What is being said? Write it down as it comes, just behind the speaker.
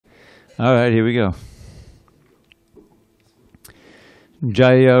All right, here we go.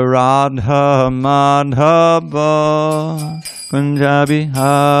 Jaya Radha Madhava Kunjabi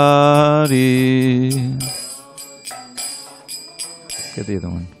Hari. Get the other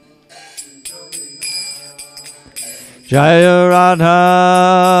one. Jaya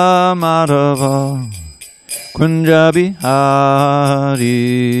Radha Madhava Kunjabi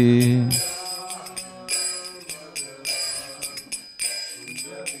Hari.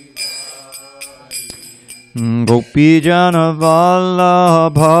 Gopijana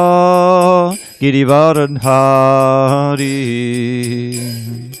Vallabha Girivardhari.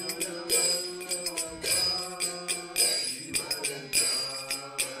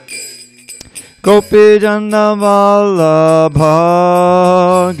 Gopijana Vallabha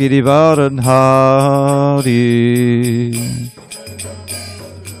Girivardhari.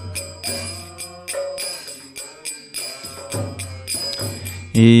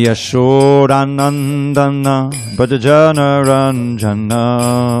 Yashodanandana Bhajana Ranjana.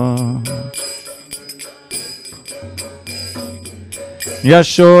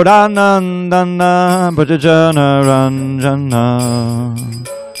 Yashodanandana Bhajana Ranjana.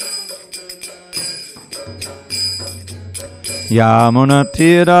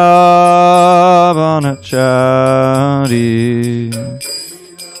 Yamunatira Vanachari.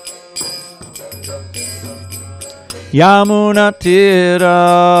 Yamunatira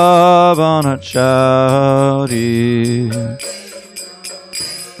Vanachari.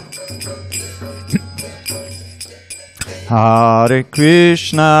 Hare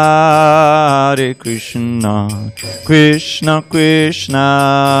Krishna, Hare Krishna, Krishna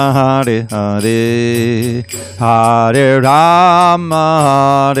Krishna, Hare Hare, Hare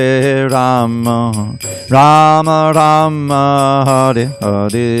Rama, Hare Rama, Rama Rama, Hare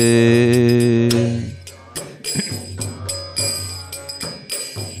Hare.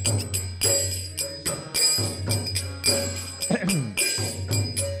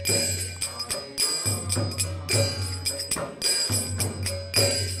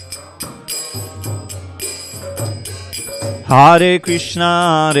 Hare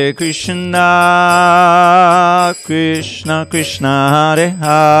Krishna, Krishna Krishna, Hare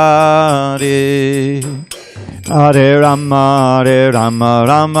Hare, Hare Rama, Rama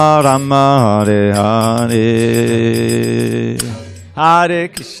Rama, Hare Hare, Hare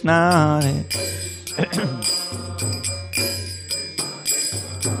Krishna,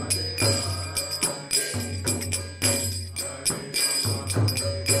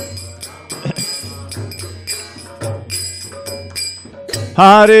 Hare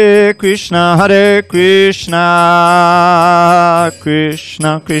Hare Krishna,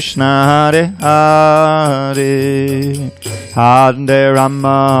 Krishna Krishna, Hare Hare, Hare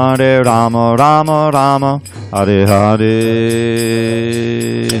Rama, Rama Rama, Hare Hare.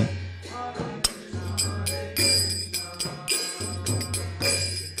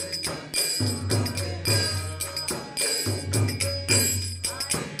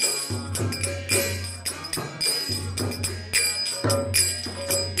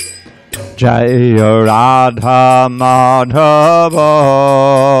 Jaya Radha Madhava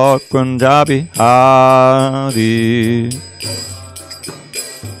Kunjabi Hari.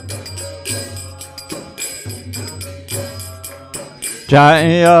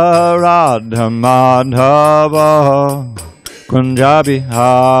 Jaya Radha Madhava Kunjabi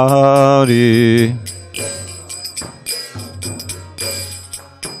Hari.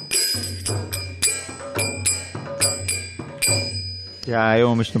 Jai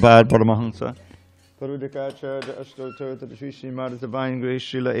Om Vishnupad Paramahansa Parudakacharya Ashtotar to the Sri Srimad Divine Grace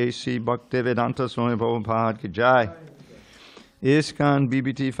Srila A.C. Bhaktivedanta Swami Prabhupada ki Jai. ISKCON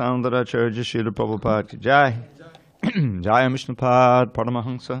BBT Founder Acharya Srila Prabhupada ki Jai. Jai Om Vishnupad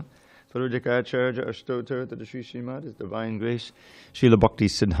Paramahansa Parudakacharya Ashtotar to the Sri Srimad Divine Grace Srila Bhakti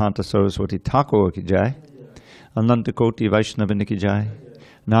Siddhanta Saraswati Thakur ki Jai. Ananta Koti Vaishnavini ki Jai.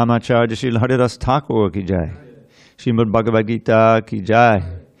 Namacharya Srila Haridas Thakur ki Jai. Srimad Bhagavad-gītā ki Jai,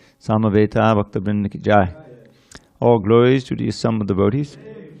 Samaveta Bhakta-vrinda ki Jai. All glories to the assembled devotees.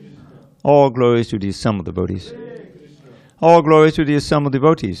 All glories to the assembled devotees. All glories to the assembled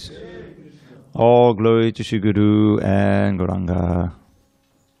devotees. All glory to Shri Guru and Gauranga.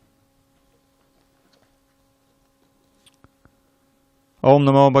 Om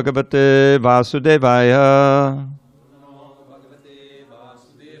Namo Bhagavate Vasudevaya.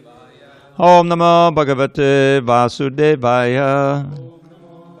 Om Namo Bhagavate Vasudevaya.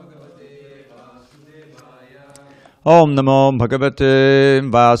 Om Namo Bhagavate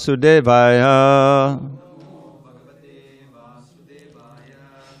Vasudevaya.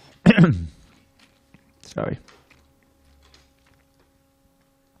 Sorry.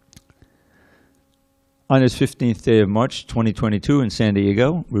 On this 15th day of March 2022 in San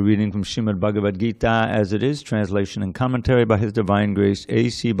Diego, we're reading from Srimad Bhagavad-gītā as it is, translation and commentary by His Divine Grace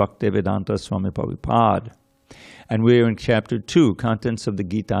A.C. Bhaktivedanta Swami Prabhupada. And we're in chapter 2, contents of the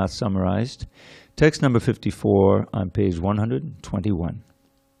Gita summarized. Text number 54 on page 121.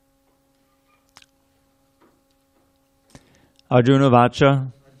 Arjuna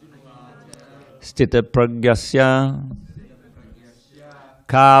Vacha Stita Pragyasya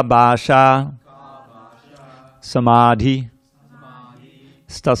Ka Bhasha Samadhi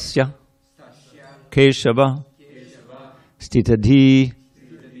Stasya Keshava Stitadhi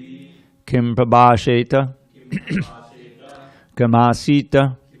Kim Prabhasheta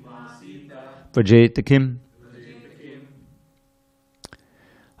Kamasita Vajeta Kim.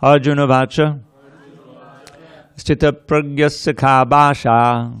 Arjuna Vacha Stita Pragyasya Ka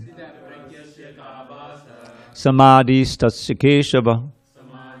Bhasha Samadhi Stasya Keshava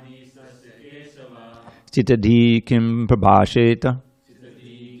Stitadhi Kim Prabhasheta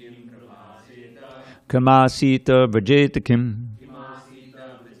Kamasita Vajeta Kim.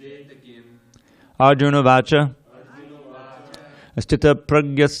 Arjuna Vacha Stita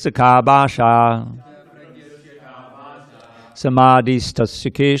Pragyasya Ka Bhasha Samadhi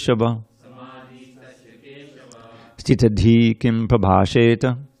Stasya Keshava Stitadhi Kim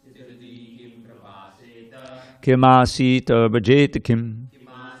Prabhasheta Kamasita Vajeta Kim.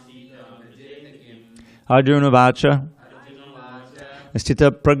 Arjuna Vacha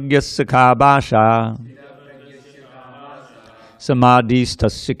Stita Pragyasya Ka Bhasha Samadhi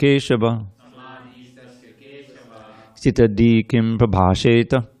Stasya Keshava Stitadhi Kim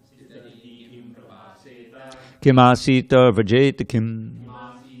Prabhasheta Kamasita Vajeta Kim.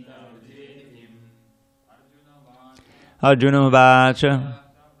 Arjuna Vacha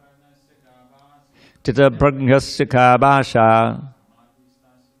Stita Pragyasya Ka Bhasha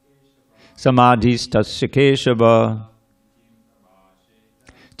Samadhi Stasya Keshava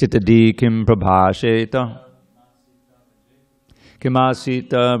Stitadhi Kim Prabhasheta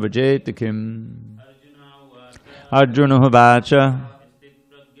Kamasita Vajeta Kim. Arjuna Vacha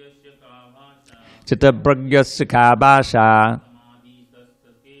Stita Pragyasya Ka Bhasha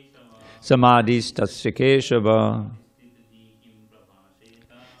Samadhi Stasya Keshava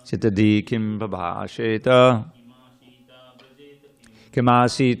Stitadhi Kim Prabhasheta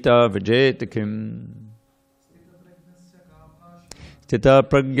Kamasita Vajeta Kim. Stita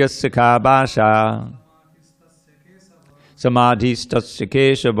Pragyasya Ka Bhasha Samadhi Stasya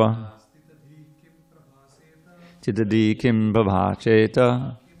Keshava Stitadhi Kim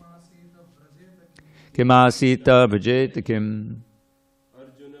Prabhasheta Kamasita Vajeta Kim.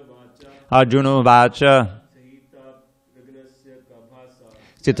 Arjuna Vacha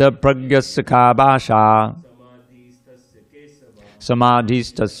Stita Pragyasya Ka Bhasha Samadhi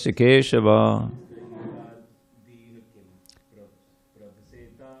Stasya Keshava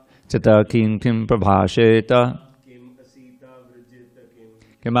Stita Kim Prabhasheta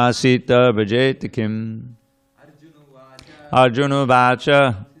Kamasita Vajeta Kim. Arjuna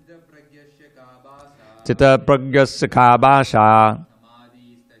Vacha Stita Pragyasya Ka Bhasha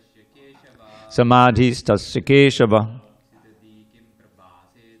Samadhi Stasya Keshava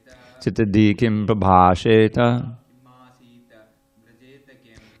Stitadhi Kim Prabhasheta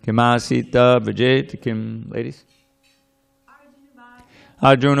Kamasita Vajeta Kim. Ladies.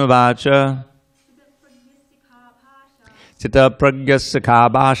 Arjuna Vacha Stita Pragyasya Ka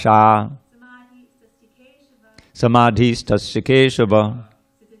Bhasha Samadhi Stasya Keshava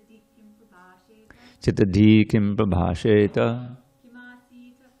Stitadhi Kim Prabhasheta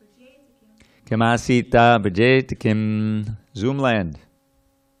Kamasita Vajeta Kim. Zoomland.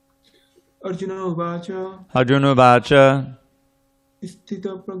 Arjuna Vacha Arjuna Vacha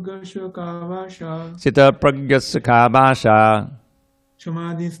Stita Pragyasya Ka Bhasha Stita Pragyasya Ka Bhasha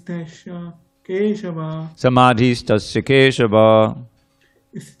Samadhi Stasya Keshava Samadhi Stasya Keshava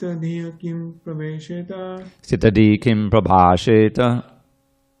Stitadhi Kim Prabhasheta Stitadhi Kim Prabhasheta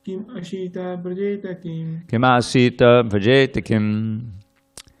Kim Ashita Vajeta Kim. Kamasita Vajeta Kim.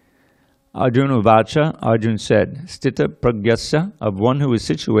 Arjuna Vacha, Arjun said, Stita Pragyasya, of one who is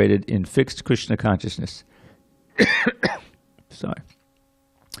situated in fixed Krishna consciousness. Sorry.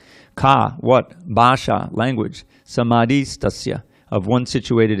 Ka, what? Bhasha, language. Samadhi Stasya, of one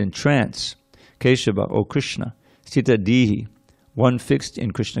situated in trance. Keshava, O Krishna. Stita Dihi, one fixed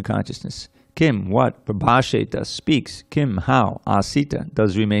in Krishna consciousness. Kim, what? Prabhasheta, speaks. Kim, how? Asita,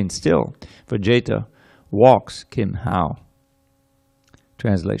 does remain still. Vajeta, walks. Kim, how?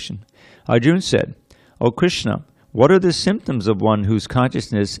 Translation. Arjuna said, O Krishna, what are the symptoms of one whose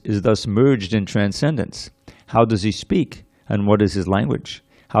consciousness is thus merged in transcendence? How does he speak, and what is his language?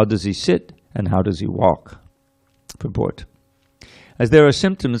 How does he sit, and how does he walk? Purport. As there are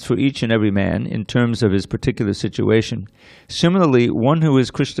symptoms for each and every man in terms of his particular situation, similarly, one who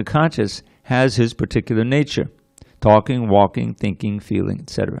is Krishna conscious has his particular nature, talking, walking, thinking, feeling,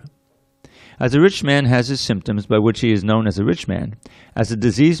 etc. As a rich man has his symptoms by which he is known as a rich man, as a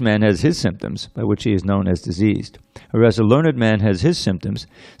diseased man has his symptoms by which he is known as diseased, or as a learned man has his symptoms,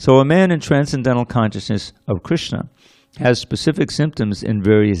 so a man in transcendental consciousness of Krishna has specific symptoms in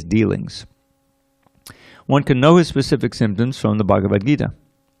various dealings. One can know his specific symptoms from the Bhagavad Gita.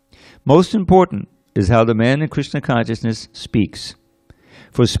 Most important is how the man in Krishna consciousness speaks.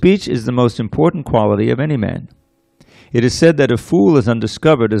 For speech is the most important quality of any man. It is said that a fool is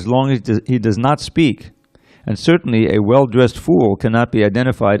undiscovered as long as he does not speak, and certainly a well-dressed fool cannot be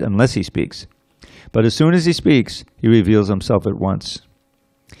identified unless he speaks. But as soon as he speaks, he reveals himself at once.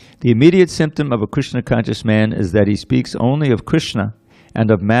 The immediate symptom of a Krishna-conscious man is that he speaks only of Krishna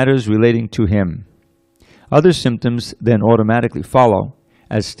and of matters relating to him. Other symptoms then automatically follow,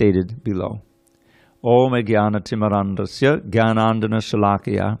 as stated below. Om Jnana Timarandasya Jnanandana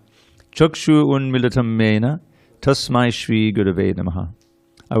Shalakya Chakshu Unmilitam Mena Tasmai Shri Gurave Namaha.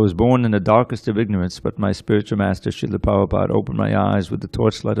 I was born in the darkest of ignorance, but my spiritual master, Srila Prabhupada, opened my eyes with the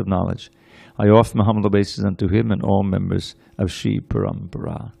torchlight of knowledge. I offer my humble obeisance unto him and all members of Shri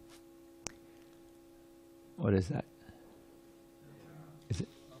Parampara. What is that? Is it?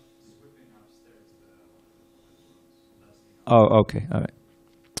 Oh, okay, all right.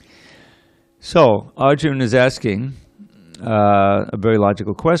 So, Arjuna is asking a very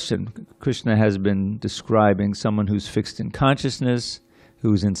logical question. Krishna has been describing someone who's fixed in consciousness,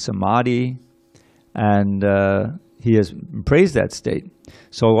 who's in samadhi, and he has praised that state.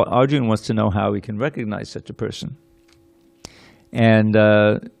 So Arjuna wants to know how he can recognize such a person. And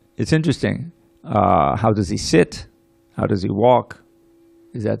it's interesting. How does he sit? How does he walk?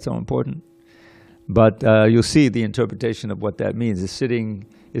 Is that so important? But you'll see the interpretation of what that means. The sitting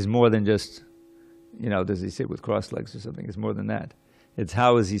is more than just, does he sit with crossed legs or something? It's more than that. It's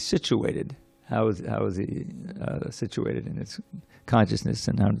how is he situated? How is he situated in his consciousness,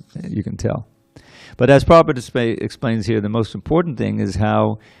 and how you can tell. But as Prabhupada explains here, the most important thing is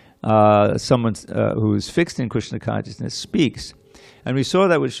how someone who is fixed in Krishna consciousness speaks. And we saw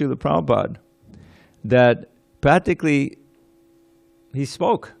that with Srila Prabhupada, that practically he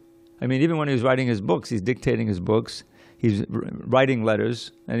spoke. I mean, even when he was writing his books, he's dictating his books, he's writing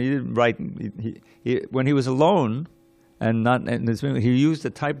letters, and he didn't write. When he was alone, he used a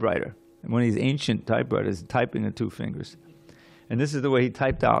typewriter. One of these ancient typewriters, typing with 2 fingers. And this is the way he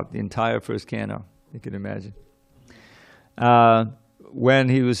typed out the entire first canto, you can imagine. When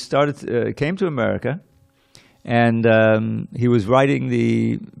he came to America, and he was writing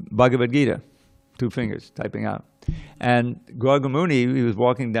the Bhagavad Gita, 2 fingers, typing out. And Gargamuni, he was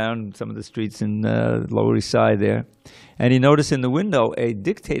walking down some of the streets in the Lower East Side there, and he noticed in the window a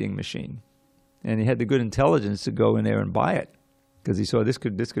dictating machine. And he had the good intelligence to go in there and buy it, because he saw this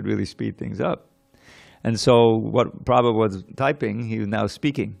could really speed things up. And so what Prabhupada was typing, he was now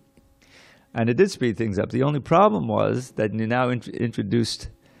speaking. And it did speed things up. The only problem was that he now introduced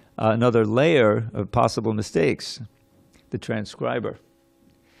another layer of possible mistakes, the transcriber.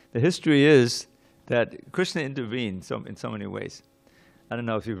 The history is that Krishna intervened in so many ways. I don't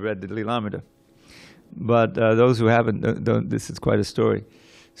know if you've read the Lilamrita, but those who haven't, this is quite a story.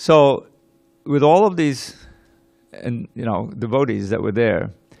 So with all of these devotees that were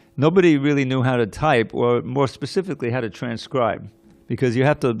there, nobody really knew how to type, or more specifically, how to transcribe, because you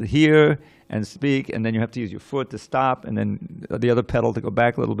have to hear and speak, and then you have to use your foot to stop, and then the other pedal to go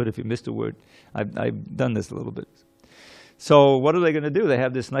back a little bit if you missed a word. I've done this a little bit. So what are they going to do? They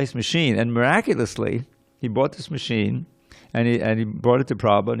have this nice machine, and miraculously, he bought this machine, and he brought it to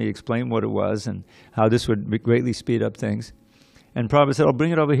Prabhupada, and he explained what it was and how this would greatly speed up things. And Prabhupada said, "Oh,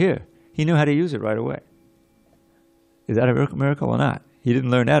 bring it over here." He knew how to use it right away. Is that a miracle or not? He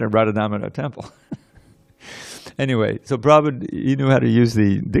didn't learn that in Radha temple. Anyway, so Prabhupada, he knew how to use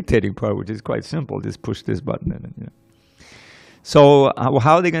the dictating part, which is quite simple. Just push this button in. So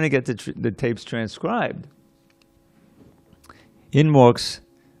how are they going to get the tapes transcribed? In walks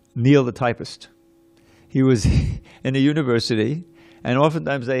Neil the typist. He was in a university, and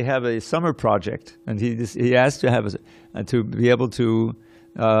oftentimes they have a summer project, and he asked to have to be able to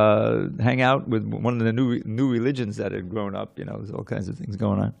hang out with one of the new religions that had grown up. There's all kinds of things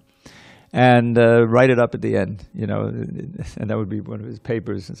going on, and write it up at the end. And that would be one of his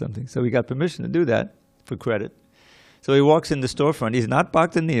papers or something. So he got permission to do that for credit. So he walks in the storefront. He's not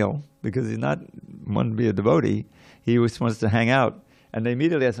Bhakta Neil, because he's not wanting to be a devotee. He just wants to hang out. And they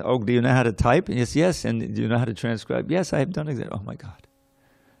immediately ask, "Oh, do you know how to type?" And yes. And do you know how to transcribe? Yes, I have done exactly. Oh my God.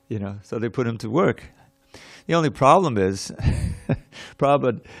 you know, so they put him to work. The only problem is,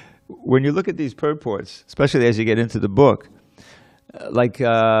 Prabhupada, when you look at these purports, especially as you get into the book, I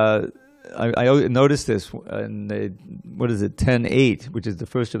noticed this in the, 10.8, which is the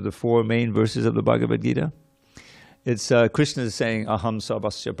first of the 4 main verses of the Bhagavad Gita. It's Krishna is saying, Aham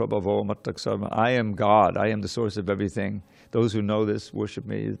sarvasya prabhavo mattak sarva. I am God. I am the source of everything. Those who know this worship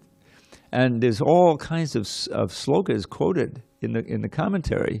me. And there's all kinds of slokas quoted in the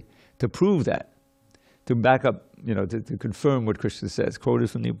commentary to prove that, to back up, you know, to confirm what Krishna says, quoted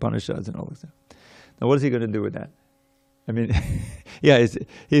from the Upanishads and all this stuff. Now, what is he going to do with that? I mean, yeah,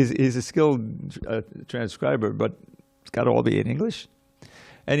 he's a skilled transcriber, but it's got to all be in English.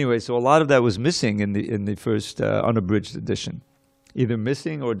 Anyway, so a lot of that was missing in the first unabridged edition, either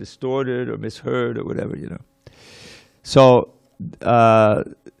missing or distorted or misheard or whatever, you know. So,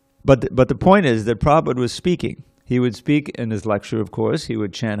 but the point is that Prabhupada was speaking. He would speak in his lecture, of course. He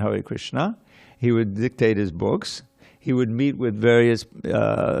would chant Hare Krishna. He would dictate his books. He would meet with various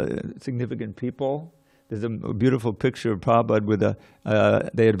significant people. There's a beautiful picture of Prabhupada with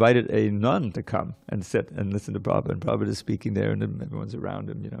they invited a nun to come and sit and listen to Prabhupada. And Prabhupada is speaking there and everyone's around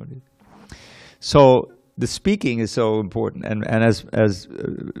him, you know. So the speaking is so important. And as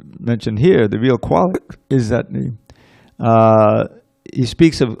mentioned here, the real quality is that he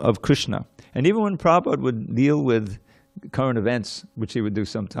speaks of Krishna. And even when Prabhupada would deal with current events, which he would do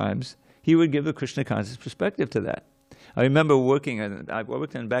sometimes, he would give a Krishna conscious perspective to that. I remember I worked in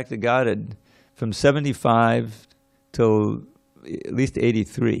Bhagavad-gītā from 75 till at least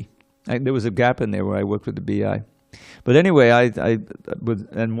 83. There was a gap in there where I worked with the BI. But anyway,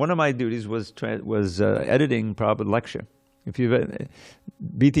 and one of my duties was editing Prabhupada lecture. If you've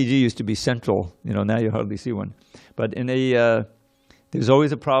BTG used to be central, you know, now you hardly see one. But there's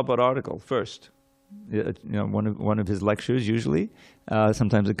always a Prabhupada article first. You know, one of his lectures usually,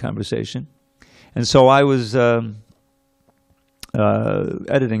 sometimes a conversation. And so I was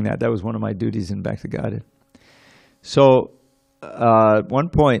editing that. That was one of my duties in Bhagavad-gītā. So at one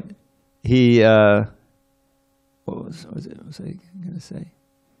point, he what was I going to say?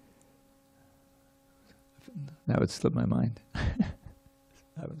 Now it slipped my mind.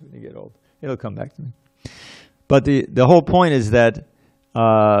 Happens when you get old. It'll come back to me. But the whole point is that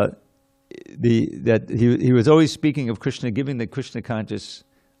that he was always speaking of Krishna, giving the Krishna conscious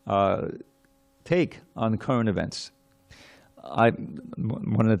take on current events.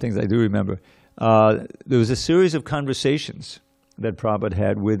 One of the things I do remember, there was a series of conversations that Prabhupada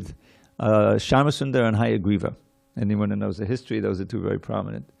had with Shyamasundar and Hayagriva. Anyone who knows the history, those are two very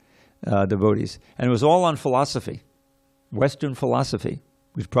prominent devotees. And it was all on philosophy, Western philosophy,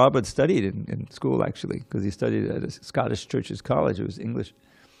 which Prabhupada studied in school, actually, because he studied at a Scottish Church's college. It was English.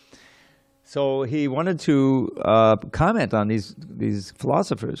 So he wanted to comment on these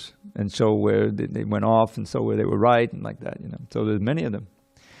philosophers and show where they went off and show where they were right and like that, you know. So there's many of them.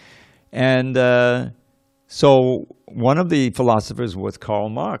 And so one of the philosophers was Karl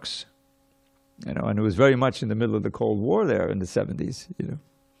Marx, you know, and it was very much in the middle of the Cold War there in the 70s, you know.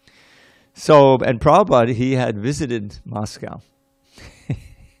 So, and Prabhupada, he had visited Moscow.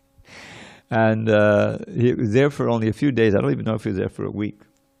 And he was there for only a few days. I don't even know if he was there for a week.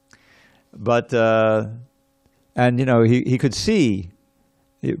 But, and you know, he could see,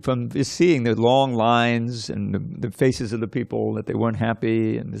 from seeing the long lines and the faces of the people, that they weren't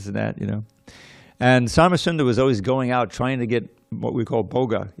happy and this and that, you know. And Samasundar was always going out trying to get what we call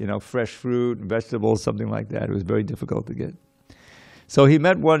bhoga, you know, fresh fruit and vegetables, something like that. It was very difficult to get. So he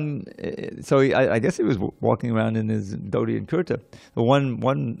met one, I guess he was walking around in his dhoti and kurta.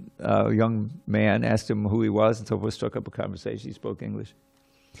 One young man asked him who he was and so forth, struck up a conversation. He spoke English.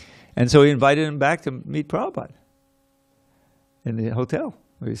 And so he invited him back to meet Prabhupada in the hotel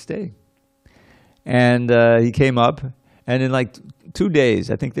where he was staying. And he came up, and in like 2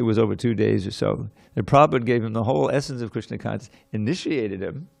 days, I think it was over 2 days or so, the Prabhupada gave him the whole essence of Krishna consciousness, initiated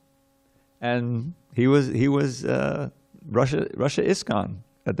him, and he was Russia ISKCON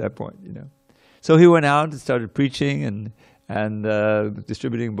at that point, you know. So he went out and started preaching and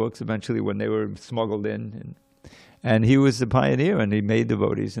distributing books eventually when they were smuggled in. And he was the pioneer, and he made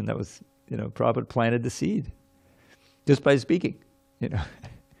devotees, and that was, you know, Prabhupada planted the seed just by speaking, you know.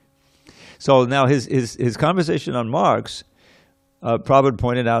 So now his conversation on Marx, Prabhupada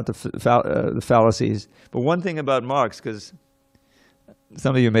pointed out the fallacies. But one thing about Marx, because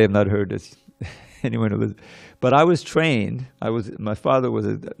some of you may have not heard this, anyone who lives, but I was trained. My father was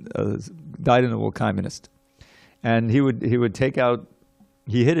died in the war communist, and he would take out.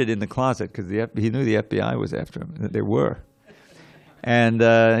 He hid it in the closet because he knew the FBI was after him. They were. And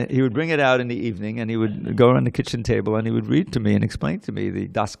he would bring it out in the evening, and he would go around the kitchen table, and he would read to me and explain to me the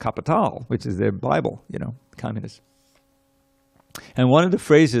Das Kapital, which is their Bible, communists. And one of the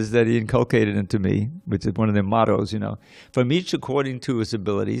phrases that he inculcated into me, which is one of their mottos, from each according to his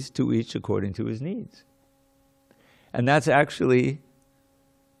abilities, to each according to his needs. And that's actually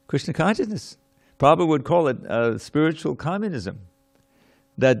Krishna consciousness. Prabhupada would call it spiritual communism.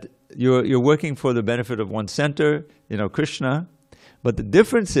 That you're working for the benefit of one center, Krishna. But the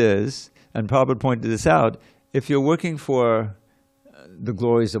difference is, and Prabhupada pointed this out, if you're working for the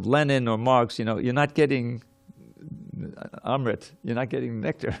glories of Lenin or Marx, you're not getting Amrit, you're not getting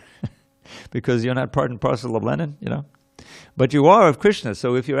nectar, because you're not part and parcel of Lenin, But you are of Krishna,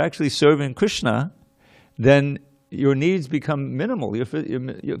 so if you're actually serving Krishna, then your needs become minimal. Of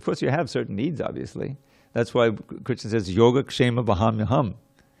course, you have certain needs, obviously. That's why Krishna says, Yoga Kshema Vahamyaham,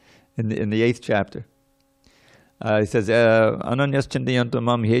 in the 8th chapter. He says, Ananyas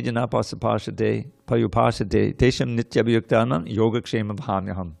Chindayantamam Hejana Pasapashate Payupashate Tesham Nityabhyuktanam Yoga Kshema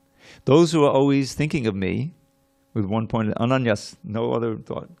Vahamyaham. Those who are always thinking of me, with one point, Ananyas, no other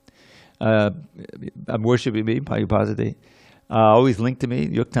thought, worshiping me, Payupasate, always linked to me,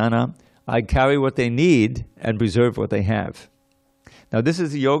 Yuktana, I carry what they need and preserve what they have. Now this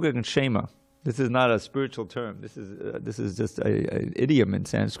is yoga and kshema. This is not a spiritual term. This is just an idiom in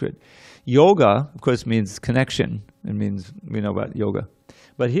Sanskrit. Yoga, of course, means connection. It means, we know about yoga.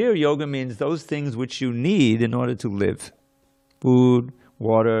 But here yoga means those things which you need in order to live. Food,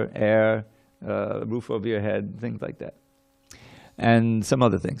 water, air, roof over your head, things like that. And some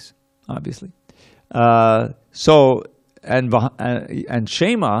other things, obviously. And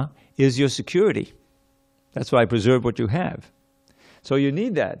kshema is your security. That's why I preserve what you have. So you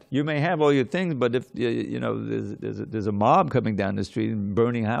need that. You may have all your things, but if there's a mob coming down the street and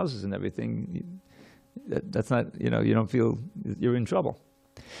burning houses and everything, that's not, you don't feel, you're in trouble.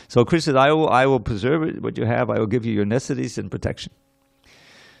 So Krishna says, I will preserve what you have. I will give you your necessities and protection.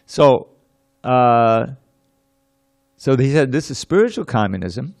 So he said this is spiritual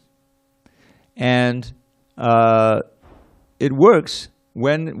communism, and it works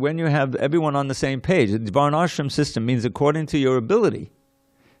when you have everyone on the same page. The Varnashram system means according to your ability.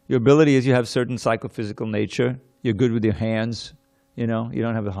 Your ability is you have certain psychophysical nature. You're good with your hands. You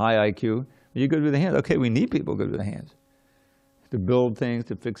don't have a high IQ. You're good with the hands. Okay, we need people good with the hands to build things,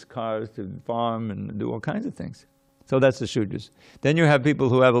 to fix cars, to farm, and do all kinds of things. So that's the Shudras. Then you have people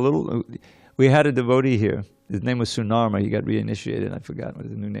who have a little. We had a devotee here. His name was Sunarma. He got reinitiated. I forgot what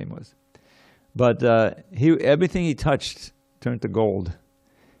his new name was. But everything he touched turned to gold.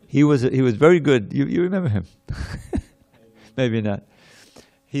 He was very good. You remember him? Maybe not.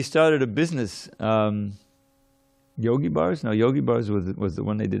 He started a business. Yogi Bars? No, Yogi Bars was the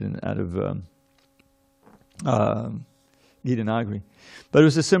one they did out of Gita Nagari. But it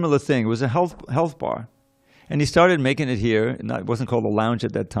was a similar thing. It was a health bar. And he started making it here. It wasn't called a lounge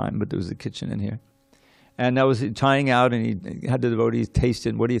at that time, but there was a kitchen in here. And that was trying out, and he had the devotees taste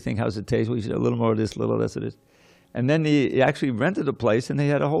it. What do you think? How's it taste? Well, you should have a little more of this, a little less of this. And then he actually rented a place, and they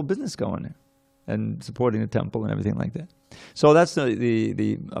had a whole business going there, and supporting the temple and everything like that. So that's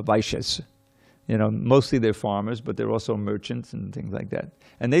the Vaishyas. Mostly they're farmers, but they're also merchants and things like that.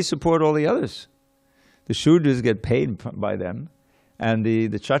 And they support all the others. The Shudras get paid by them, and the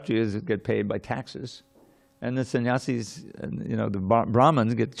Kshatriyas get paid by taxes. And the sannyasis, the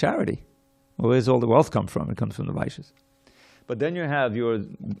Brahmins get charity. Well, where's all the wealth come from? It comes from the Vaishyas. But then you have your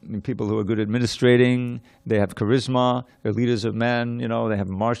people who are good at administrating, they have charisma, they're leaders of men, they have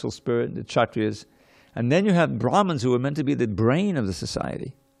martial spirit, the Kshatriyas. And then you have Brahmins who are meant to be the brain of the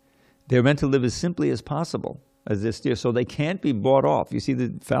society. They're meant to live as simply as possible, as they're steer. So they can't be bought off. You see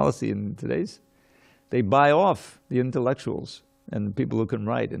the fallacy in today's? They buy off the intellectuals and the people who can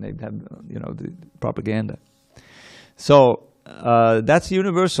write, and they have, the propaganda. So that's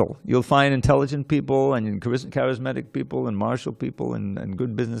universal. You'll find intelligent people and charismatic people and martial people and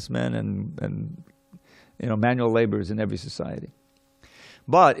good businessmen and manual laborers in every society.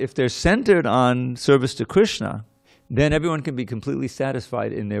 But if they're centered on service to Krishna, then everyone can be completely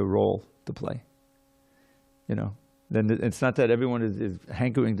satisfied in their role to play. Then it's not that everyone is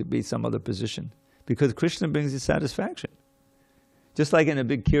hankering to be some other position, because Krishna brings you satisfaction. Just like in a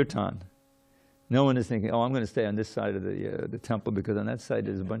big kirtan. No one is thinking, I'm going to stay on this side of the temple because on that side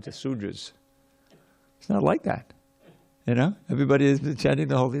there's a bunch of Sudras. It's not like that. Everybody is chanting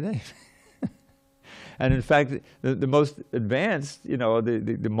the holy name. And in fact, the most advanced,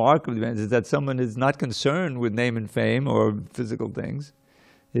 the mark of advance is that someone is not concerned with name and fame or physical things.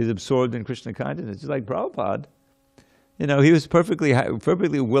 He's absorbed in Krishna consciousness. Just like Prabhupada. He was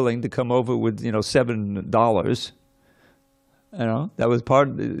perfectly willing to come over with, $7 You know, that was part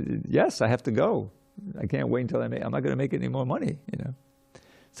of yes, I have to go. I can't wait until I'm not going to make any more money, you know.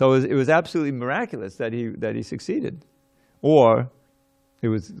 So it was absolutely miraculous that he succeeded. Or it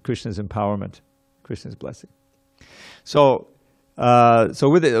was Krishna's empowerment, Krishna's blessing. So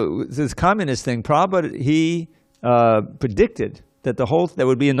with this communist thing, Prabhupada, he predicted that there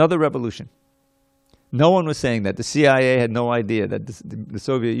would be another revolution. No one was saying that. The CIA had no idea that the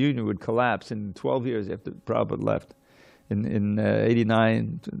Soviet Union would collapse in 12 years after Prabhupada left. In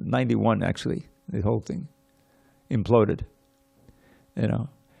 89, 91 actually, the whole thing imploded, you know.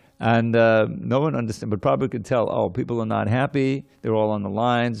 And no one understood, but Prabhupada could tell, oh, people are not happy, they're all on the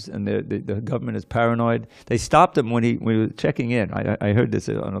lines, and the government is paranoid. They stopped him when he was checking in. I heard this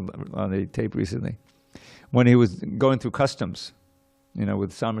on a tape recently. When he was going through customs, you know,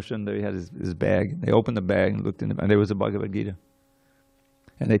 with Samashunda, he had his bag. They opened the bag and looked in and there was a Bhagavad Gita.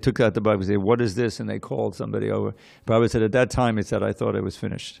 And they took out the Bible and said, what is this? And they called somebody over. Prabhupada said, at that time, he said, I thought I was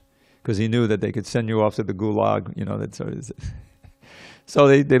finished. Because he knew that they could send you off to the gulag, you know, that sort of. So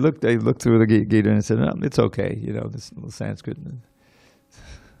they looked through the Gita and said, no, it's okay, you know, this little Sanskrit.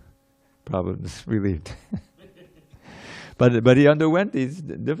 Prabhupada was relieved. But he underwent these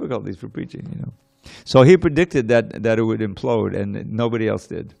difficulties for preaching, you know. So he predicted that it would implode, and nobody else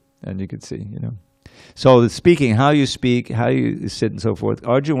did. And you could see, you know. So the speaking, how you speak, how you sit and so forth,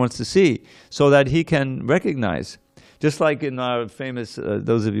 Arjuna wants to see so that he can recognize. Just like in our famous,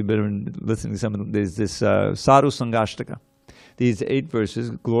 those of you who have been listening to some of them, there's this Sadhu Sangashtaka. These 8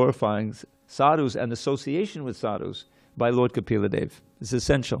 verses glorifying sadhus and association with sadhus by Lord Kapila Dev. It's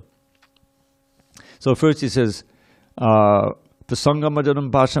essential. So first he says, that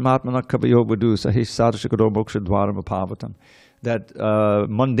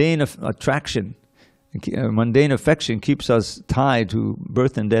mundane attraction, mundane affection keeps us tied to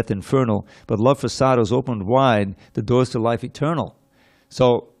birth and death infernal, but love for sadhus opened wide the doors to life eternal.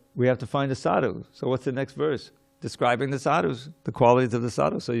 So we have to find a sadhu. So what's the next verse? Describing the sadhus, the qualities of the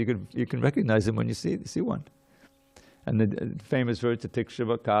sadhus, so you can recognize them when you see one. And the famous verse,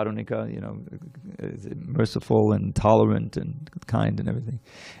 Tikshava Karunika, you know, merciful and tolerant and kind and everything.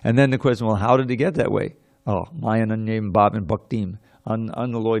 And then the question, well, how did he get that way? Oh, Mayananyam Bhavan Bhaktim,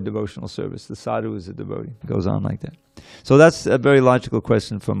 unalloyed devotional service. The sadhu is a devotee. It goes on like that. So that's a very logical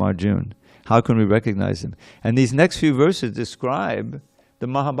question from Arjuna. How can we recognize him? And these next few verses describe the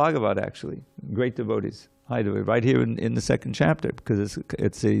Mahabhagavat, actually, great devotees. Right here in the 2nd chapter, because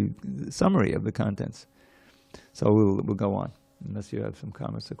it's a summary of the contents. So we'll go on, unless you have some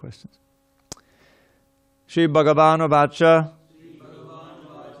comments or questions. Shri Bhagavano Vacha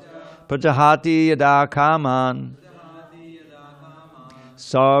Prajahati Yada Kaman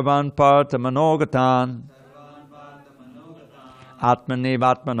Sarvan Partha Manogatan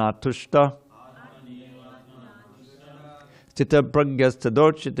Atmanevatmana Tushta Chitta Pragyasta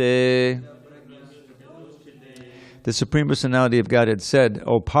Dorchite. The Supreme Personality of Godhead said,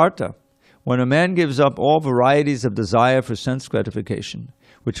 O Partha, when a man gives up all varieties of desire for sense gratification,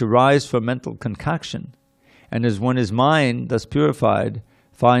 which arise from mental concoction, and when his mind, thus purified,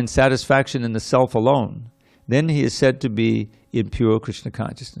 finds satisfaction in the self alone, then he is said to be in pure Krishna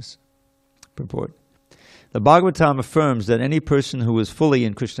consciousness. Purport. The Bhagavatam affirms that any person who is fully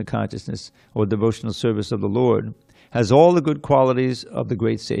in Krishna consciousness or devotional service of the Lord has all the good qualities of the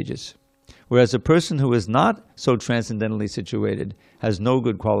great sages, whereas a person who is not so transcendentally situated has no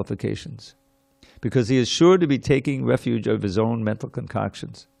good qualifications, because he is sure to be taking refuge of his own mental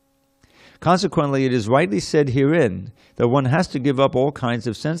concoctions. Consequently, it is rightly said herein that one has to give up all kinds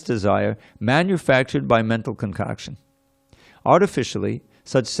of sense desire manufactured by mental concoction. Artificially,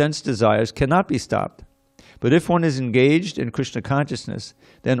 such sense desires cannot be stopped. But if one is engaged in Krishna consciousness,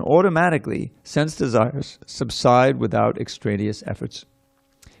 then automatically sense desires subside without extraneous efforts.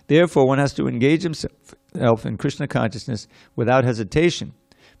 Therefore, one has to engage himself in Krishna consciousness without hesitation,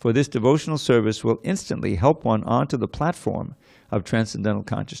 for this devotional service will instantly help one onto the platform of transcendental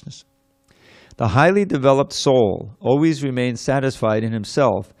consciousness. The highly developed soul always remains satisfied in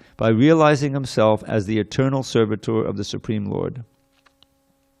himself by realizing himself as the eternal servitor of the Supreme Lord.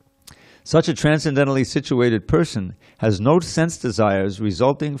 Such a transcendentally situated person has no sense desires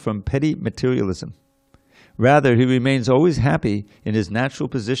resulting from petty materialism. Rather, he remains always happy in his natural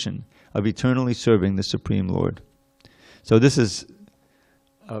position of eternally serving the Supreme Lord. So this is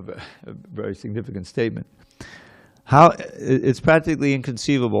a very significant statement. It's practically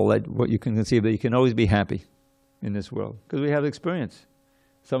inconceivable that what you can conceive that you can always be happy in this world, because we have experience.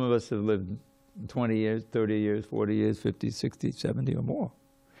 Some of us have lived 20 years, 30 years, 40 years, 50, 60, 70 or more.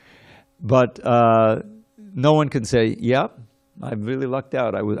 But no one can say, "Yep, I've really lucked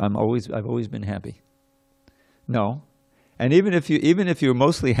out. I've always been happy." No, And even if you're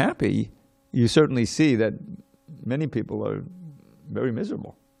mostly happy, you certainly see that many people are very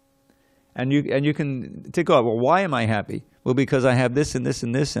miserable. And you can think, oh, well, why am I happy? Well, because I have this and this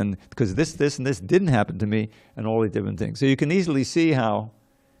and this, and because this and this didn't happen to me, and all these different things. So you can easily see how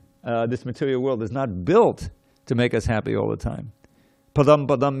this material world is not built to make us happy all the time. Padam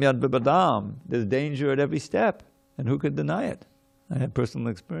padam yad vibadam. There's danger at every step, and who could deny it? I had personal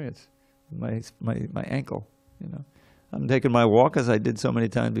experience. My ankle, you know. I'm taking my walk, as I did so many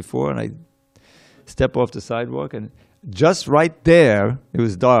times before, and I step off the sidewalk, and just right there, it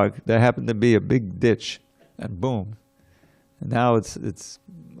was dark, there happened to be a big ditch, and boom. And now it's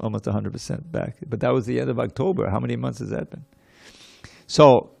almost 100% back. But that was the end of October. How many months has that been?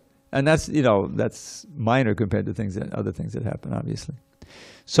 So, and that's, you know, that's minor compared to other things that happen, obviously.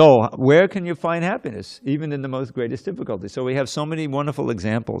 So, where can you find happiness, even in the most greatest difficulty? So we have so many wonderful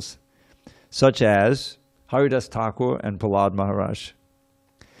examples, such as Haridas Thakur and Prahlad Maharaj.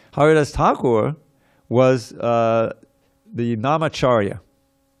 Haridas Thakur was the Namacharya.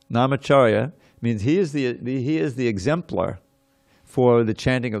 Namacharya means he is the exemplar for the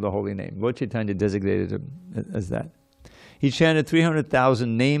chanting of the holy name. Lord Chaitanya designated him as that. He chanted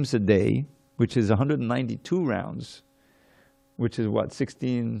 300,000 names a day, which is 192 rounds, which is what,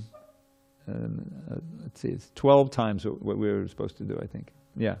 16, let's see, it's 12 times what we were supposed to do, I think.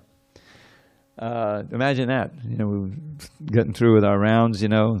 Yeah. Imagine that, you know, we're getting through with our rounds, you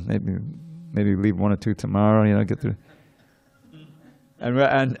know, maybe leave one or two tomorrow, you know, get through.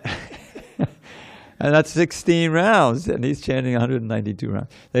 And and that's 16 rounds, and he's chanting 192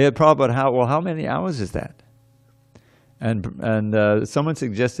 rounds. They had Prabhupada, how many hours is that? And someone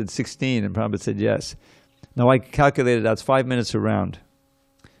suggested 16, and Prabhupada said yes. Now I calculated that's 5 minutes a round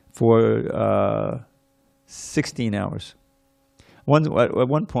for 16 hours. At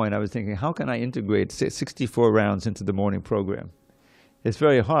one point I was thinking, how can I integrate 64 rounds into the morning program? It's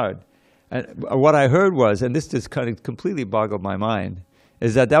very hard. And what I heard was, and this just kind of completely boggled my mind,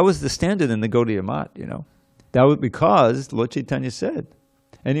 is that was the standard in the Gaudiya Math, you know. That was because Lord Chaitanya said,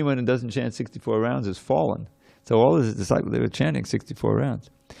 anyone who doesn't chant 64 rounds is fallen. So all his disciples, they were chanting 64 rounds.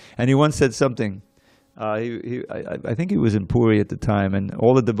 And he once said something, I think he was in Puri at the time, and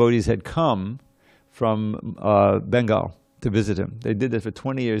all the devotees had come from Bengal to visit him. They did this for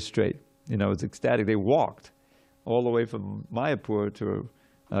 20 years straight. You know, it was ecstatic. They walked all the way from Mayapur to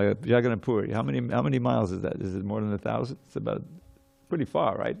Jagannath Puri. How many miles is that? Is it more than 1,000? It's about pretty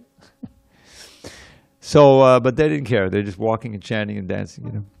far, right? So, but they didn't care. They're just walking and chanting and dancing,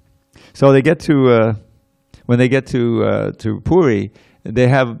 you know. So they get to when they get to Puri, they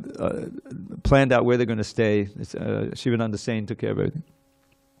have planned out where they're going to stay. Shivananda Sain took care of everything.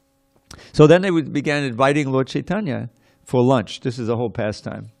 So then they began inviting Lord Chaitanya for lunch. This is a whole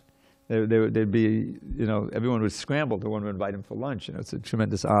pastime. There'd be, you know, everyone would scramble to want to invite him for lunch. You know, it's a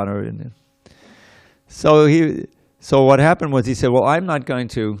tremendous honor. And so what happened was he said, well, I'm not going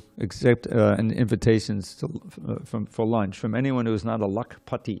to accept invitations for lunch from anyone who is not a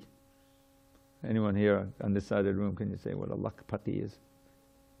lakpati. Anyone here on this side of the room, can you say what a lakpati is?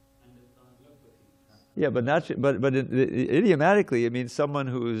 Yeah, but idiomatically it means someone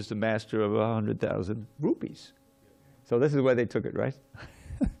who is the master of 100,000 rupees. So this is where they took it, right?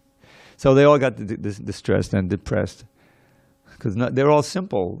 So they all got distressed and depressed because they're all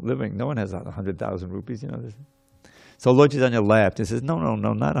simple living. No one has 100,000 rupees, you know. So Lord Chaitanya laughed and says, no,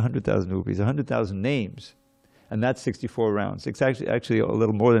 not 100,000 rupees, 100,000 names. And that's 64 rounds. It's actually a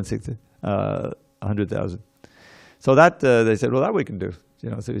little more than 100,000. So that, they said, well, that we can do.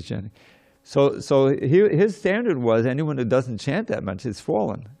 You know, so he's chanting. So his standard was anyone who doesn't chant that much is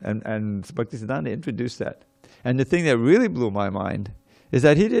fallen. And Bhaktisiddhanta introduced that. And the thing that really blew my mind is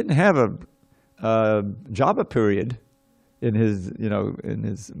that he didn't have a Japa period in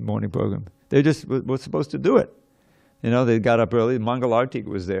his morning program. They just were supposed to do it. You know, they got up early, Mangal Arti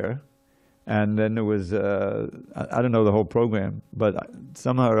was there, and then there was, I don't know the whole program, but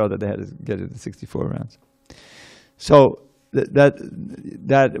somehow or other they had to get it to 64 rounds. So that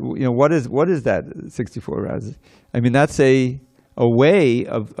you know, what is that 64 rounds? I mean, that's a way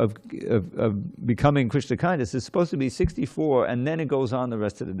of becoming Krishna conscious. It's supposed to be 64, and then it goes on the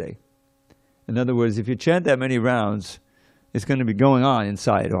rest of the day. In other words, if you chant that many rounds, it's going to be going on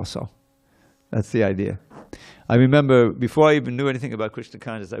inside also. That's the idea. I remember, before I even knew anything about Krishna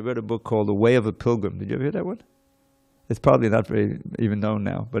consciousness, I read a book called The Way of a Pilgrim. Did you ever hear that one? It's probably not very even known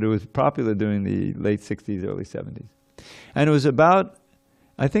now, but it was popular during the late 60s, early 70s. And it was about,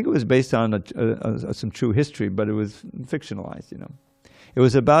 I think it was based on some true history, but it was fictionalized, you know. It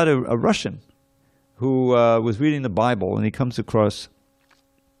was about a Russian who was reading the Bible, and he comes across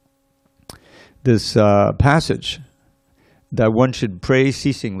this passage that one should pray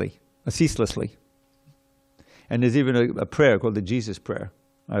ceaselessly. And there's even a prayer called the Jesus Prayer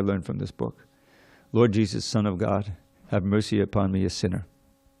I learned from this book. Lord Jesus, Son of God, have mercy upon me, a sinner.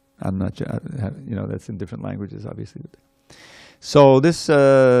 I'm not, that's in different languages, obviously. So this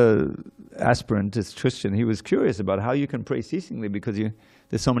aspirant, this Christian, he was curious about how you can pray ceasingly because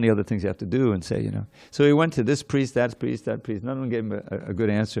there's so many other things you have to do and say, So he went to this priest, that priest, that priest. None of them gave him a good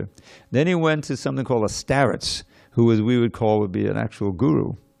answer. Then he went to something called a starets, who would be an actual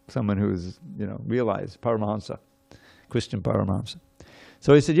guru, someone who is, realized, Paramahamsa, Christian Paramahamsa.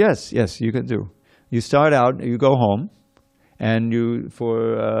 So he said, yes, you can do. You start out, you go home, and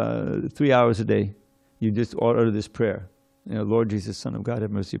for 3 hours a day, you just utter this prayer. Lord Jesus, Son of God, have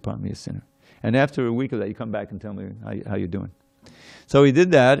mercy upon me, a sinner. And after a week of that, you come back and tell me how you're doing. So he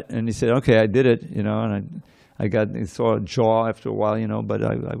did that, and he said, okay, I did it, and I saw a jaw after a while, but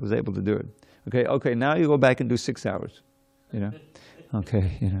I was able to do it. Okay, now you go back and do 6 hours,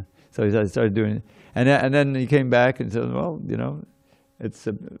 Okay, So he started doing it. And then he came back and said, well, it's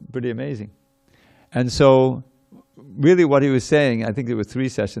pretty amazing. And so really what he was saying, I think there were 3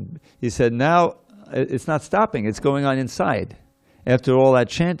 sessions, he said, now it's not stopping, it's going on inside. After all that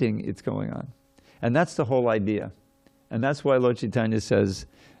chanting, it's going on. And that's the whole idea. And that's why Lord Chaitanya says,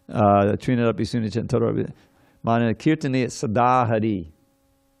 Trinadapi Sunichantarabhi, Mana Kirtani Sadahari.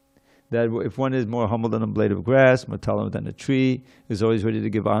 That if one is more humble than a blade of grass, more tolerant than a tree, is always ready to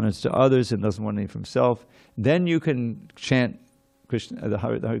give honors to others and doesn't want anything for himself, then you can chant Krishna, the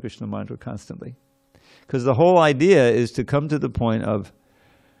Hare Krishna mantra constantly. Because the whole idea is to come to the point of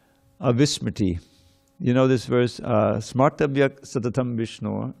vismriti. You know this verse, smartavya satatam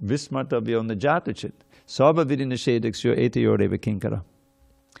Vishnu, vismartavya najatachit, sabha vidinashediksyo etayoreva kinkara.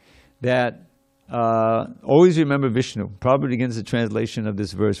 That always remember Vishnu. Prabhupada begins the translation of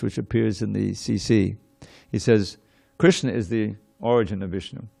this verse, which appears in the CC. He says, Krishna is the origin of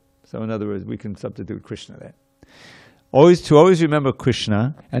Vishnu. So in other words, we can substitute Krishna there. To always remember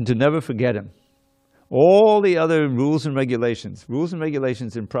Krishna and to never forget him. All the other rules and regulations. Rules and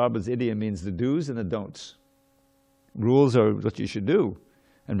regulations in Prabhupada's idiom means the do's and the don'ts. Rules are what you should do,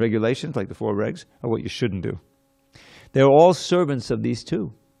 and regulations, like the 4 regs, are what you shouldn't do. They're all servants of these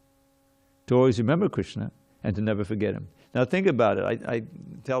two. To always remember Krishna and to never forget him. Now think about it. I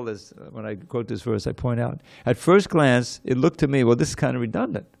tell this, when I quote this verse, I point out, at first glance, it looked to me, well, this is kind of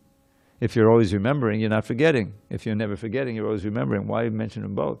redundant. If you're always remembering, you're not forgetting. If you're never forgetting, you're always remembering. Why mention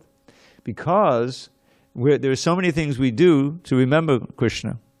them both? Because there are so many things we do to remember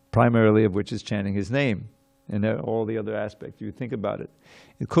Krishna, primarily of which is chanting his name, and all the other aspects. You think about it.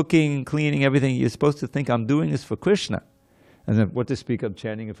 Cooking, cleaning, everything, you're supposed to think, I'm doing this for Krishna. And then what to speak of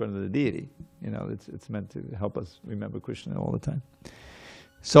chanting in front of the deity. It's meant to help us remember Krishna all the time.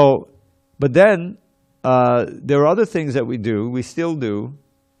 So, but then, there are other things that we still do,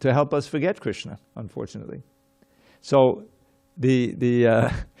 to help us forget Krishna, unfortunately. So, the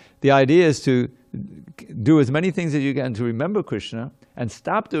idea is to do as many things as you can to remember Krishna, and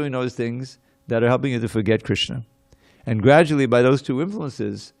stop doing those things that are helping you to forget Krishna. And gradually, by those 2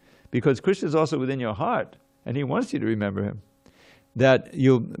 influences, because Krishna is also within your heart, and he wants you to remember him, that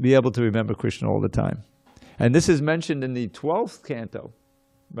you'll be able to remember Krishna all the time. And this is mentioned in the 12th canto,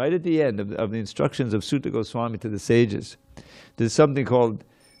 right at the end of the instructions of Sutta Goswami to the sages. There's something called,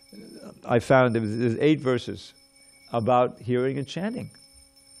 I found there's 8 verses about hearing and chanting.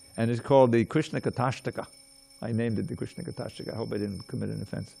 And it's called the Krishna Katashtaka. I named it the Krishna Katashtaka. I hope I didn't commit an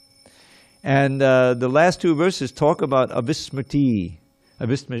offense. And the last 2 verses talk about avismriti.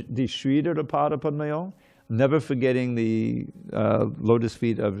 Avismriti Sridhara Pada Padmayo, never forgetting the lotus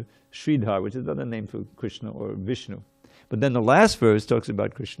feet of Sridhar, which is another name for Krishna or Vishnu. But then the last verse talks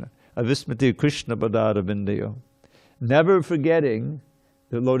about Krishna. Avismriti Krishna Padara Vindayo. Never forgetting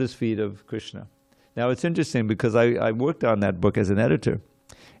the lotus feet of Krishna. Now it's interesting because I worked on that book as an editor.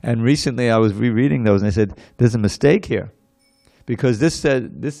 And recently I was rereading those and I said, there's a mistake here. Because this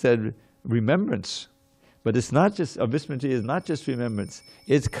said remembrance. But it's not just, avismriti is not just remembrance.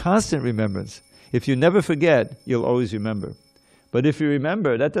 It's constant remembrance. If you never forget, you'll always remember. But if you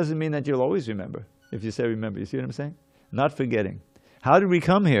remember, that doesn't mean that you'll always remember. If you say remember, you see what I'm saying? Not forgetting. How did we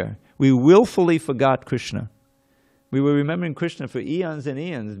come here? We willfully forgot Krishna. We were remembering Krishna for eons and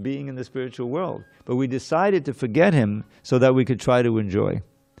eons, being in the spiritual world. But we decided to forget him so that we could try to enjoy.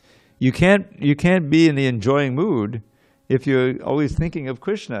 You can't be in the enjoying mood if you're always thinking of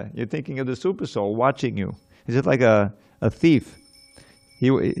Krishna. You're thinking of the super soul watching you. He's just like a thief.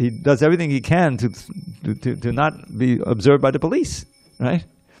 He does everything he can to not be observed by the police, right?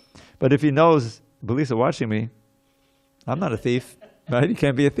 But if he knows the police are watching me, I'm not a thief, right? You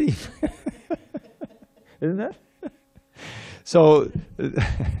can't be a thief. Isn't that? So,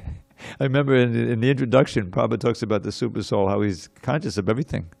 I remember in the introduction, Prabhupada talks about the super soul, how he's conscious of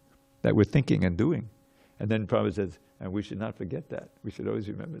everything that we're thinking and doing. And then Prabhupada says, and we should not forget that. We should always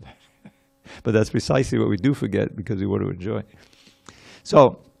remember that. But that's precisely what we do forget because we want to enjoy.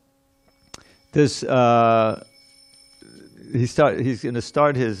 So, this, he's going to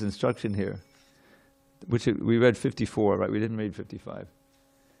start his instruction here, which we read 54, right? We didn't read 55.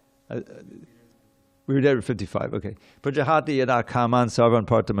 We read at 55, okay. Prajahati yada kaman sarvan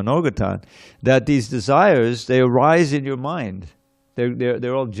partamanogathan. That these desires, they arise in your mind.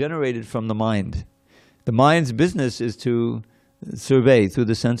 They're all generated from the mind. The mind's business is to survey through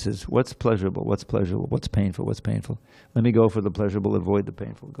the senses. What's pleasurable? What's pleasurable? What's painful? What's painful? Let me go for the pleasurable, avoid the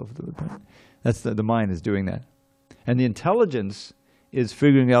painful. Go for the painful. That's the mind is doing that. And the intelligence is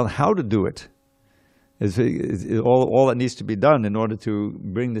figuring out how to do it. Is all that needs to be done in order to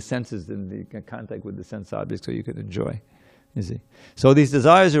bring the senses in the contact with the sense objects so you can enjoy. You see? So these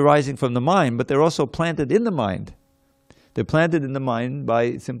desires are arising from the mind, but they're also planted in the mind. They're planted in the mind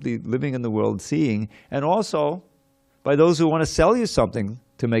by simply living in the world, seeing, and also by those who want to sell you something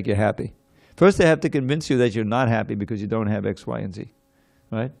to make you happy. First they have to convince you that you're not happy because you don't have X, Y, and Z.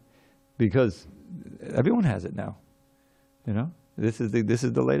 Right? Because everyone has it now. You know? This is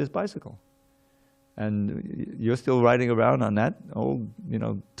the latest bicycle. And you're still riding around on that old,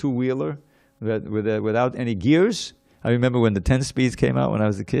 two-wheeler without any gears. I remember when the 10 speeds came out when I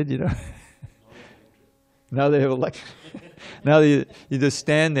was a kid, Now they have electric. Now you just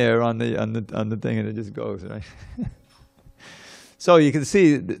stand there on the thing and it just goes, right? So you can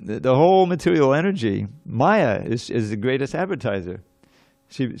see the whole material energy. Maya is the greatest advertiser.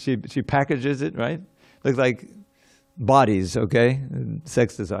 She packages it, right? Looks like bodies, okay, and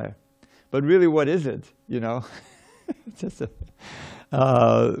sex desire. But really, what is it? It's just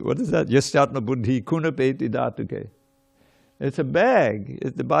what is that? Yasyatma buddhi kunapeti dhatuke. It's a bag.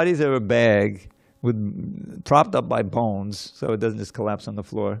 The bodies are a bag propped up by bones, so it doesn't just collapse on the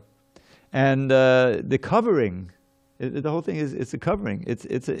floor. And the covering, the whole thing it's a covering.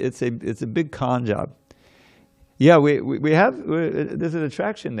 It's a big con job. Yeah, there's an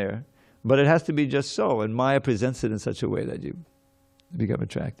attraction there, but it has to be just so. And Maya presents it in such a way that you become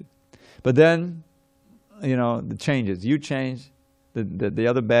attracted. But then, the changes. You change, the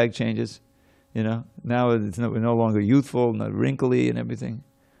other bag changes, Now it's no longer youthful, not wrinkly and everything.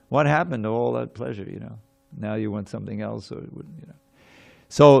 What happened to all that pleasure, Now you want something else, or,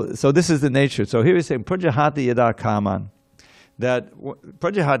 So this is the nature. So here he's saying, Prajahati yada kaman. That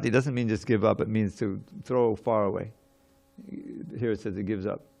Prajahati doesn't mean just give up, it means to throw far away. Here it says it gives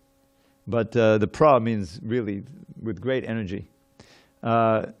up. But the pra means really with great energy.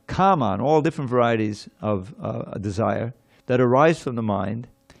 Kaman, all different varieties of desire that arise from the mind,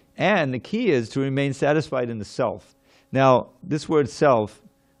 and the key is to remain satisfied in the self. Now, this word self,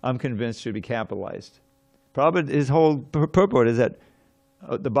 I'm convinced, should be capitalized. Probably his whole purport is that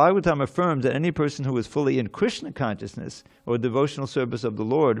the Bhagavatam affirms that any person who is fully in Krishna consciousness or devotional service of the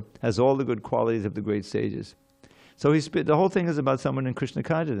Lord has all the good qualities of the great sages. So the whole thing is about someone in Krishna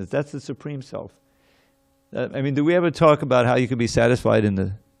consciousness. That's the supreme self. Do we ever talk about how you can be satisfied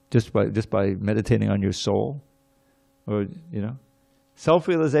just by meditating on your soul? Or,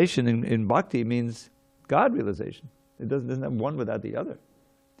 self-realization in bhakti means God realization. It doesn't have one without the other.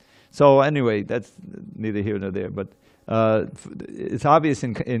 So anyway, that's neither here nor there. But it's obvious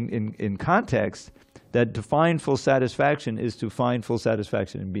in context that to find full satisfaction is to find full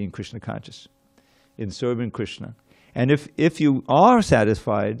satisfaction in being Krishna conscious, in serving Krishna. And if you are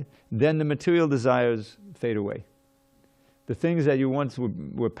satisfied, then the material desires fade away. The things that you once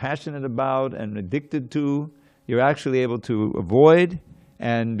were passionate about and addicted to, you're actually able to avoid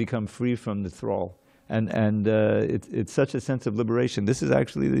and become free from the thrall. And it's such a sense of liberation. This is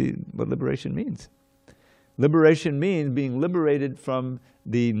actually what liberation means. Liberation means being liberated from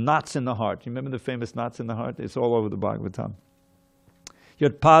the knots in the heart. You remember the famous knots in the heart? It's all over the Bhagavatam.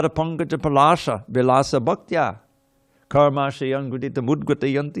 Yat pada pankaja palasha vilasa bhaktya karma shayangudita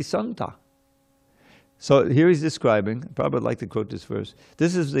mudgata yanti santa. So here he's describing, I probably would like to quote this verse.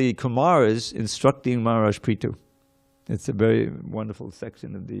 This is the Kumaras instructing Maharaj Prithu. It's a very wonderful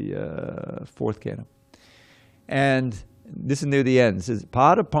section of the fourth canon. And this is near the end. It says,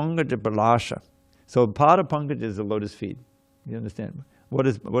 Pada Pankaja Balasha. So Pada Pankaja is the lotus feet. You understand? What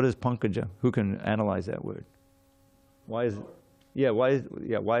is Pankaja? Who can analyze that word? Why is it?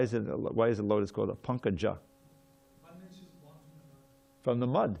 Why is the lotus called a Pankaja? From the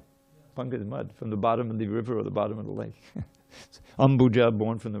mud. Pankaj is mud, from the bottom of the river or the bottom of the lake. Ambuja,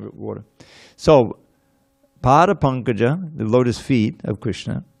 born from the water. So, Pada Pankaja, the lotus feet of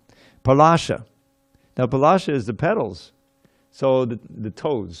Krishna. Palasha. Now, Palasha is the petals. So the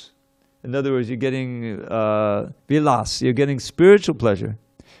toes. In other words, you're getting vilas, you're getting spiritual pleasure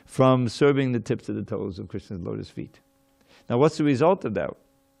from serving the tips of the toes of Krishna's lotus feet. Now what's the result of that,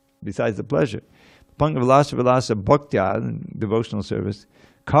 besides the pleasure? Panga vilasa vilasa bhaktya, devotional service.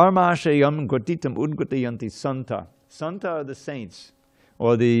 Karma shayam gratitam udgatayanti santa. Santa are the saints,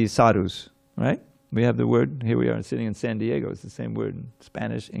 or the sadhus, right? We have the word, here we are sitting in San Diego, it's the same word in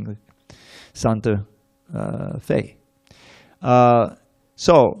Spanish, English. Santa Fe. Karma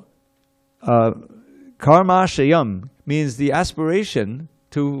shayam means the aspiration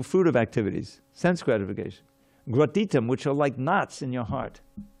to fruitive activities, sense gratification. Gratitam, which are like knots in your heart.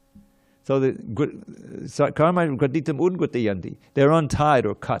 So the karma gratitam udgatayanti, they're untied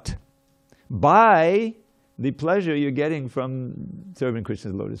or cut by the pleasure you're getting from serving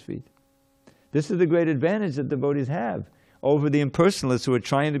Krishna's lotus feet. This is the great advantage that devotees have over the impersonalists who are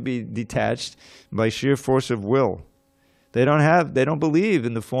trying to be detached by sheer force of will. They don't believe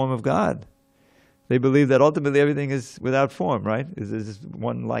in the form of God. They believe that ultimately everything is without form, right? Is just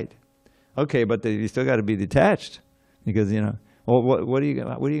one light. Okay, but you still got to be detached, because well, what are you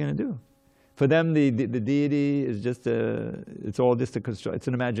going to do? For them, the deity is just it's all just a construct. It's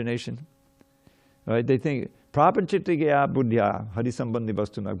an imagination, right? They think prapanchitigaya buddhya harisambandhi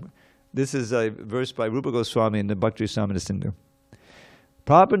vastuna. This is a verse by Rupa Goswami in the Bhakti Rasamrita Sindhu.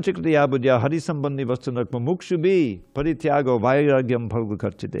 Prapanchitigaya buddhya harisambandhi vastuna mumukshubi parityago vairagyam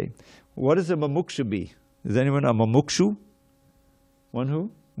bhagavakachite. What is a mumukshubi? Is anyone a mumukshu? One who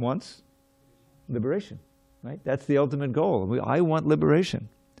wants liberation, right? That's the ultimate goal. I want liberation.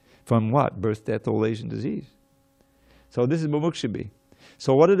 From what? Birth, death, old age, and disease. So this is mumukshubi.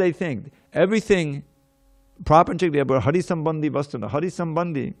 So what do they think? Everything, prapanchikya, but hari sambandhi vastuna. Hari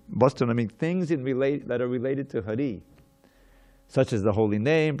sambandhi vastuna means things that are related to Hari, such as the holy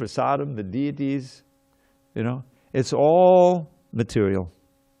name, prasadam, the deities. It's all material.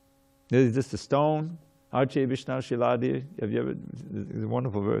 It's just a stone. Arche Vishnu Shiladi. Have you ever? It's a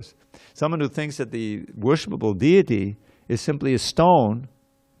wonderful verse. Someone who thinks that the worshipable deity is simply a stone,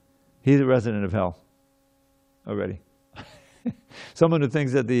 he's a resident of hell already. Someone who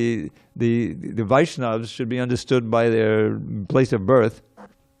thinks that the Vaishnavas should be understood by their place of birth,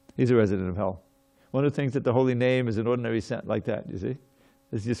 he's a resident of hell. One who thinks that the holy name is an ordinary scent, like that, you see?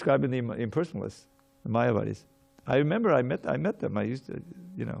 It's describing the impersonalists, the Mayavadis. I remember I met them. I used to,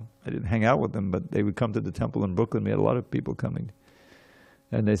 I didn't hang out with them, but they would come to the temple in Brooklyn. We had a lot of people coming.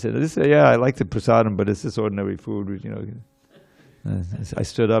 And they said, I like the prasadam, but it's this ordinary food, I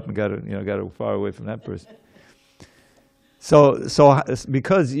stood up and got far away from that person. So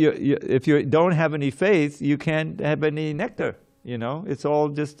because if you don't have any faith, you can't have any nectar. It's all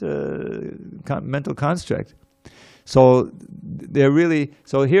just a mental construct. So they're really.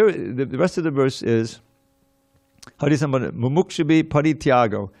 So here, the rest of the verse is mumukshubi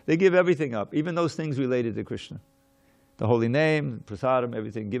parityago. They give everything up, even those things related to Krishna, the holy name, prasadam,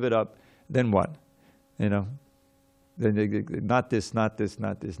 everything. Give it up. Then what? Then not this,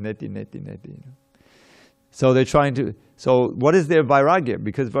 neti. So they're trying to. So what is their vairagya?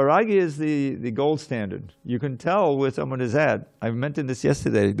 Because vairagya is the gold standard. You can tell where someone is at. I mentioned this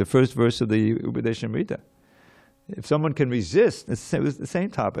yesterday, the first verse of the Upadeshamrita. If someone can resist, it was the same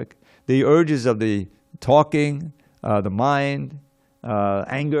topic, the urges of the talking, the mind,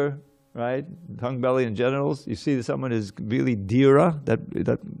 anger, right? Tongue, belly, and genitals. You see that someone is really dhira.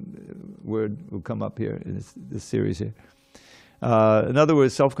 That word will come up here in this series here. In other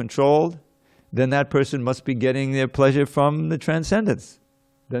words, self-controlled. Then that person must be getting their pleasure from the transcendence.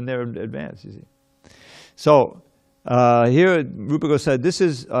 Then they're advanced, you see. So here Rupa Goswami said, this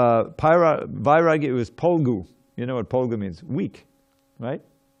is vairagya, it was polgu. You know what polgu means? Weak, right?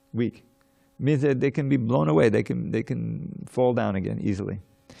 Weak. It means that they can be blown away. They can fall down again easily.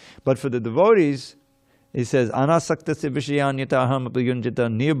 But for the devotees, he says, anasaktasya vishayanyata aham apayunjita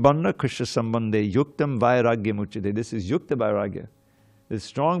nirbandha krishna sambandhe yuktam vairagya muchyate. This is yukta vairagya. There's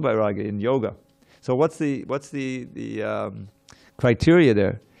strong vairagya in yoga. So what's the criteria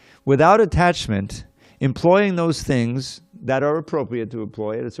there? Without attachment, employing those things that are appropriate to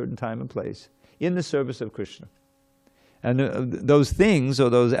employ at a certain time and place in the service of Krishna. And those things or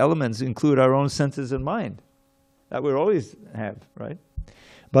those elements include our own senses and mind that we always have, right?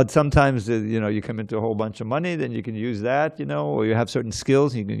 But sometimes, you come into a whole bunch of money, then you can use that, or you have certain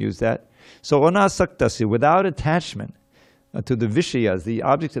skills, you can use that. So anasaktasya, without attachment to the vishayas, the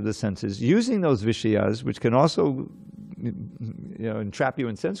objects of the senses, using those vishayas, which can also entrap you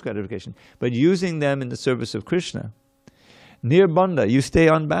in sense gratification, but using them in the service of Krishna. Nirbandha, you stay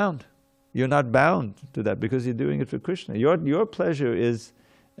unbound. You're not bound to that because you're doing it for Krishna. Your pleasure is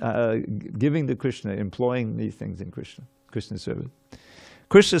giving to Krishna, employing these things in Krishna. Krishna's servant.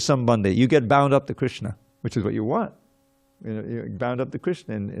 Krishna Sambandhi, you get bound up to Krishna, which is what you want. You're bound up to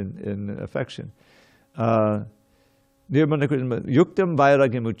Krishna in affection. Yuktam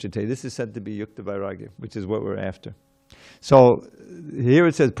Vairagyam Uchate. This is said to be Yukta Vairagya, which is what we're after. So here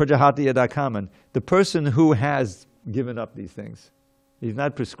it says, Prajahati Yada Kaman. The person who has given up these things. He's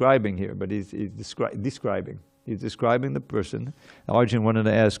not prescribing here, but he's describing. He's describing the person. Arjuna wanted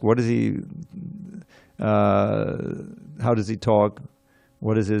to ask, what is he, how does he talk?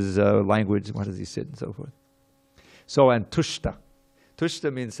 What is his language? How does he sit and so forth? So, and tushta.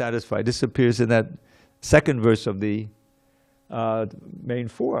 Tushta means satisfied. This appears in that second verse of the main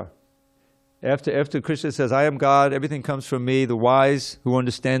four. After Krishna says, I am God, everything comes from me, the wise who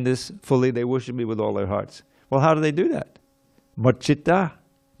understand this fully, they worship me with all their hearts. Well, how do they do that? Madchitta,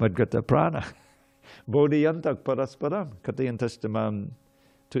 madgata prana, bodhiyantak parasparam, katayantastamam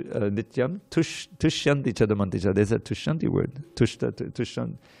nityam, tushyanti chadamanti cha. There's a tushyanti word.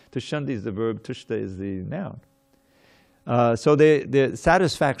 Tushyanti is the verb, tushta is the noun. So the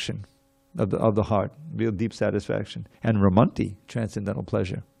satisfaction of the heart, real deep satisfaction, and ramanti, transcendental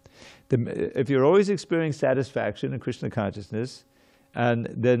pleasure. If you're always experiencing satisfaction in Krishna consciousness, and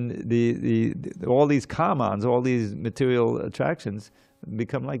then all these kamans, all these material attractions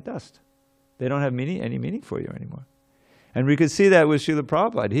become like dust. They don't have any meaning for you anymore. And we could see that with Srila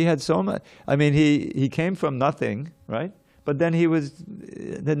Prabhupada. He had so much, I mean, he came from nothing, right? But then he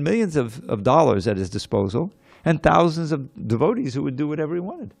had millions of dollars at his disposal, and thousands of devotees who would do whatever he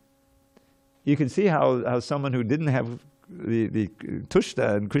wanted. You can see how someone who didn't have the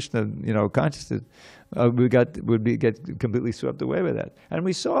tushta and Krishna, consciousness, would get completely swept away with that. And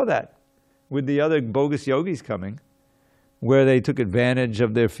we saw that with the other bogus yogis coming, where they took advantage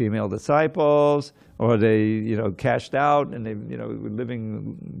of their female disciples, or they, cashed out and they, were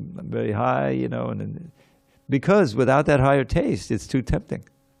living very high, and because without that higher taste, it's too tempting.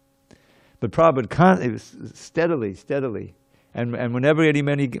 But Prabhupada, it was steadily, and whenever any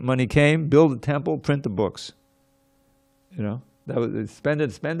money came, build a temple, print the books. That was spend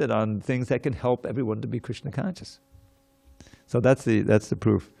it on things that can help everyone to be Krishna conscious. So that's the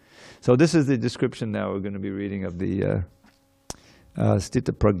proof. So this is the description now we're going to be reading of the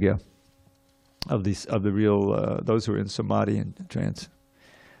Sthita Pragya, of the real those who are in samadhi and trance.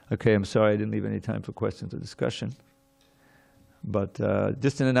 Okay, I'm sorry I didn't leave any time for questions or discussion. But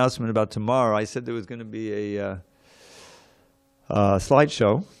just an announcement about tomorrow. I said there was going to be a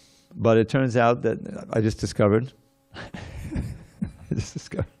slideshow, but it turns out that I just discovered.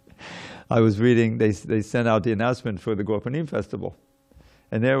 I was reading. They sent out the announcement for the Gorpanim festival,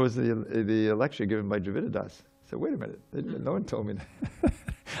 and there was the lecture given by Dravida Dasa. I said, "Wait a minute! No one told me that."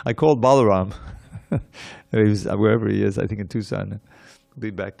 I called Balaram. He was wherever he is. I think in Tucson. He'll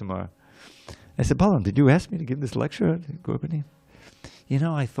be back tomorrow. I said, Balaram, did you ask me to give this lecture at Gorpanim?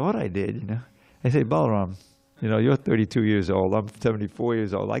 I thought I did. I say, Balaram, you're 32 years old. I'm 74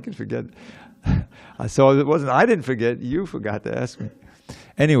 years old. I can forget. So it wasn't, I didn't forget, you forgot to ask me.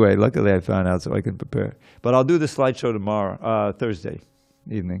 Anyway, luckily I found out so I can prepare. But I'll do the slideshow tomorrow, Thursday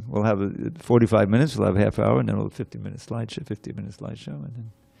evening. We'll have 45 minutes, we'll have a half hour, and then we'll have a 50-minute slideshow, and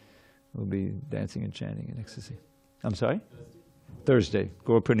then we'll be dancing and chanting in ecstasy. I'm sorry? Thursday,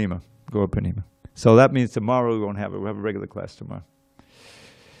 Gaur Purnima. So that means tomorrow we'll have a regular class tomorrow.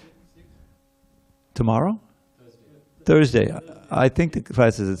 Tomorrow? Thursday. I think the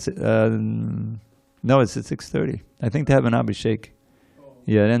class is at, no, it's at 6:30. I think they have an Abhishek.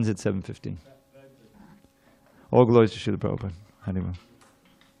 Yeah, it ends at 7:15. All glories to Srila Prabhupada. Hare Krishna.